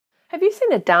Have you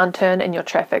seen a downturn in your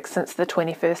traffic since the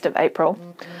 21st of April?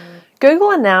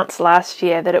 Google announced last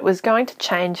year that it was going to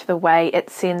change the way it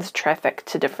sends traffic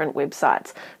to different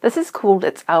websites. This is called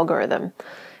its algorithm.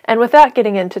 And without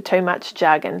getting into too much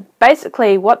jargon,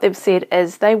 basically what they've said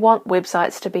is they want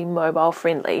websites to be mobile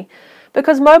friendly,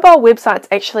 because mobile websites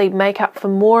actually make up for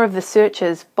more of the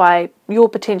searches by your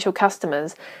potential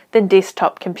customers than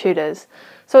desktop computers.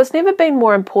 So it's never been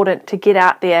more important to get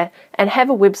out there and have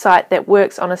a website that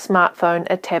works on a smartphone,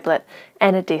 a tablet,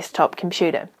 and a desktop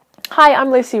computer. Hi,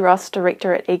 I'm Lucy Ross,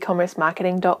 Director at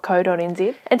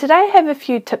ecommercemarketing.co.nz, and today I have a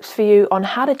few tips for you on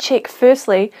how to check,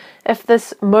 firstly, if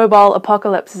this mobile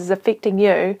apocalypse is affecting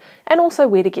you, and also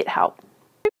where to get help.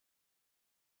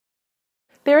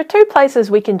 There are two places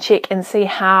we can check and see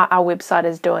how our website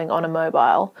is doing on a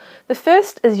mobile. The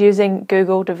first is using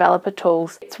Google Developer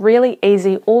Tools. It's really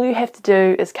easy. All you have to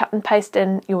do is cut and paste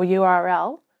in your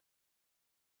URL.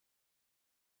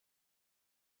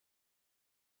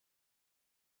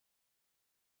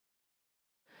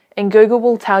 And Google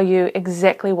will tell you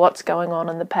exactly what's going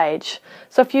on the page.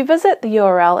 So if you visit the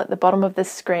URL at the bottom of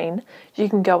this screen, you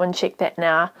can go and check that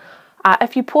now.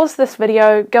 If you pause this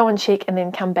video, go and check and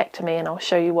then come back to me and I'll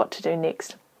show you what to do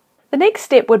next. The next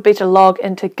step would be to log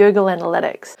into Google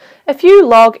Analytics. If you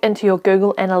log into your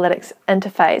Google Analytics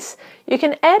interface, you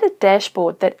can add a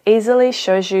dashboard that easily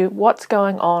shows you what's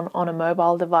going on a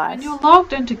mobile device. When you're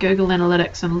logged into Google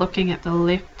Analytics and looking at the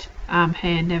left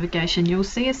hand navigation, you'll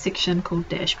see a section called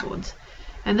Dashboards.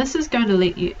 And this is going to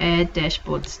let you add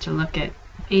dashboards to look at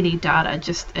any data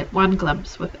just at one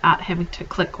glimpse without having to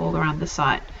click all around the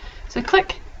site. So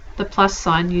click the plus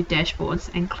sign, New Dashboards,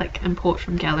 and click Import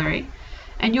from Gallery.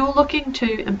 And you're looking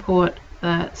to import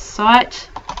the Site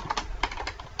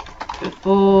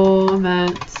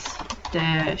Performance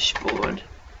Dashboard.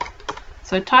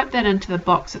 So type that into the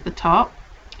box at the top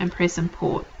and press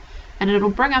Import. And it'll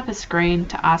bring up a screen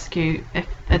to ask you if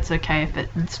it's okay if it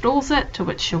installs it, to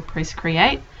which you'll press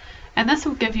Create. And this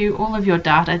will give you all of your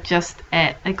data just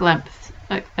at a glimpse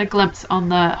on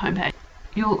the homepage.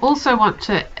 You'll also want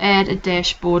to add a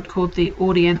dashboard called the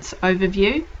Audience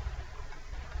Overview.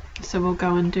 So we'll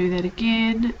go and do that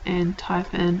again and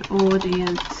type in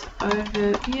Audience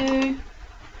Overview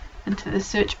into the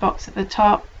search box at the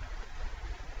top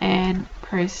and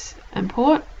press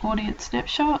Import Audience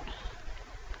Snapshot.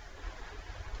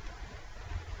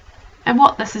 And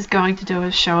what this is going to do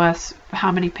is show us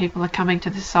how many people are coming to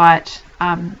the site,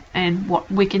 and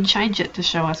what we can change it to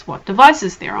show us what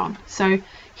devices they're on. So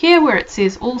here where it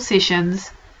says all sessions,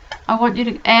 I want you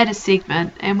to add a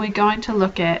segment, and we're going to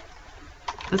look at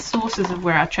the sources of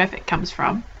where our traffic comes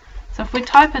from. So if we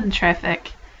type in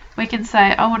traffic, we can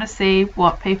say I want to see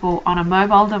what people on a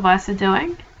mobile device are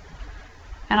doing,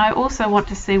 and I also want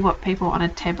to see what people on a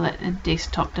tablet and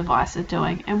desktop device are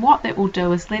doing. And what that will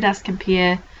do is let us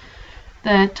compare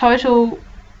the total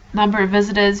number of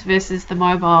visitors versus the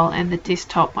mobile and the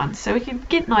desktop ones, so we can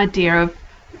get an idea of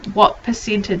what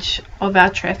percentage of our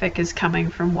traffic is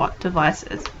coming from what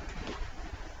devices.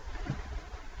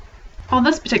 On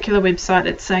this particular website,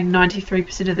 it's saying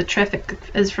 93% of the traffic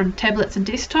is from tablets and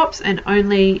desktops, and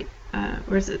only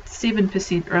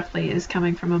 7% roughly is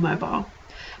coming from a mobile.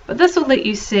 But this will let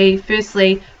you see,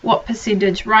 firstly, what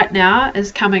percentage right now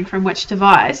is coming from which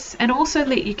device, and also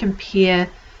let you compare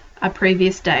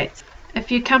previous dates.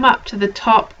 If you come up to the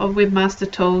top of Webmaster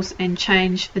Tools and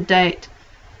change the date,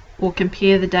 or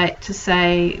compare the date to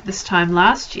say this time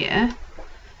last year,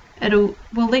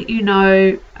 will let you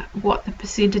know what the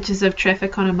percentages of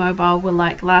traffic on a mobile were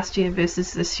like last year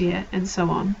versus this year, and so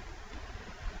on.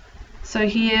 So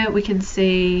here we can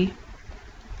see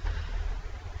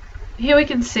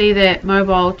that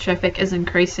mobile traffic is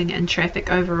increasing in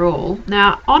traffic overall.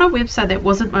 Now, on a website that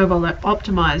wasn't mobile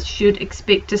optimized, you'd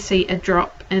expect to see a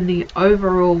drop in the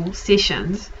overall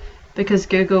sessions because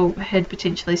Google had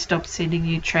potentially stopped sending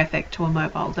you traffic to a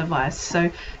mobile device.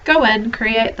 So go in,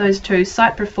 create those two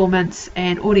site performance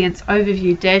and audience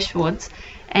overview dashboards,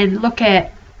 and look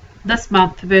at this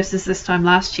month versus this time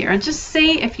last year, and just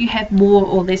see if you have more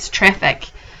or less traffic.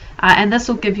 And this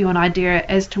will give you an idea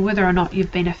as to whether or not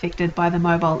you've been affected by the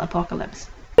mobile apocalypse.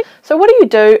 So what do you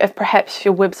do if perhaps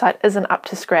your website isn't up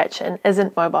to scratch and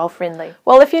isn't mobile friendly?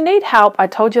 Well, if you need help, I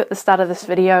told you at the start of this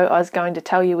video I was going to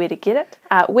tell you where to get it.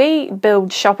 We build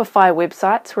Shopify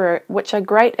websites which are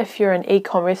great if you're an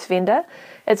e-commerce vendor.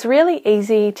 It's really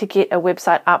easy to get a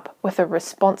website up with a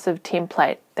responsive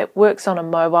template that works on a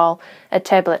mobile, a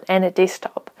tablet, and a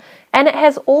desktop. And it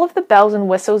has all of the bells and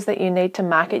whistles that you need to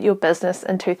market your business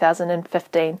in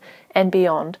 2015 and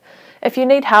beyond. If you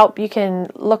need help, you can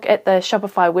look at the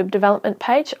Shopify web development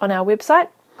page on our website.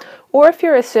 Or if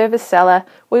you're a service seller,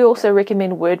 we also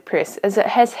recommend WordPress as it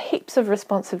has heaps of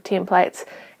responsive templates,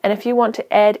 and if you want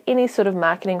to add any sort of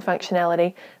marketing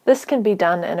functionality, this can be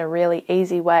done in a really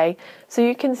easy way, so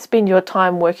you can spend your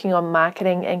time working on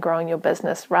marketing and growing your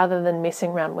business rather than messing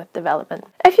around with development.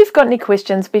 If you've got any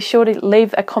questions, be sure to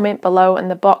leave a comment below in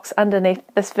the box underneath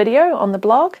this video on the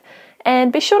blog,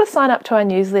 and be sure to sign up to our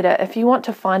newsletter if you want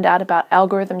to find out about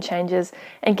algorithm changes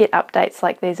and get updates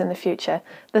like these in the future.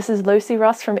 This is Lucy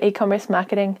Ross from E-Commerce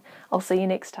Marketing. I'll see you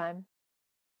next time.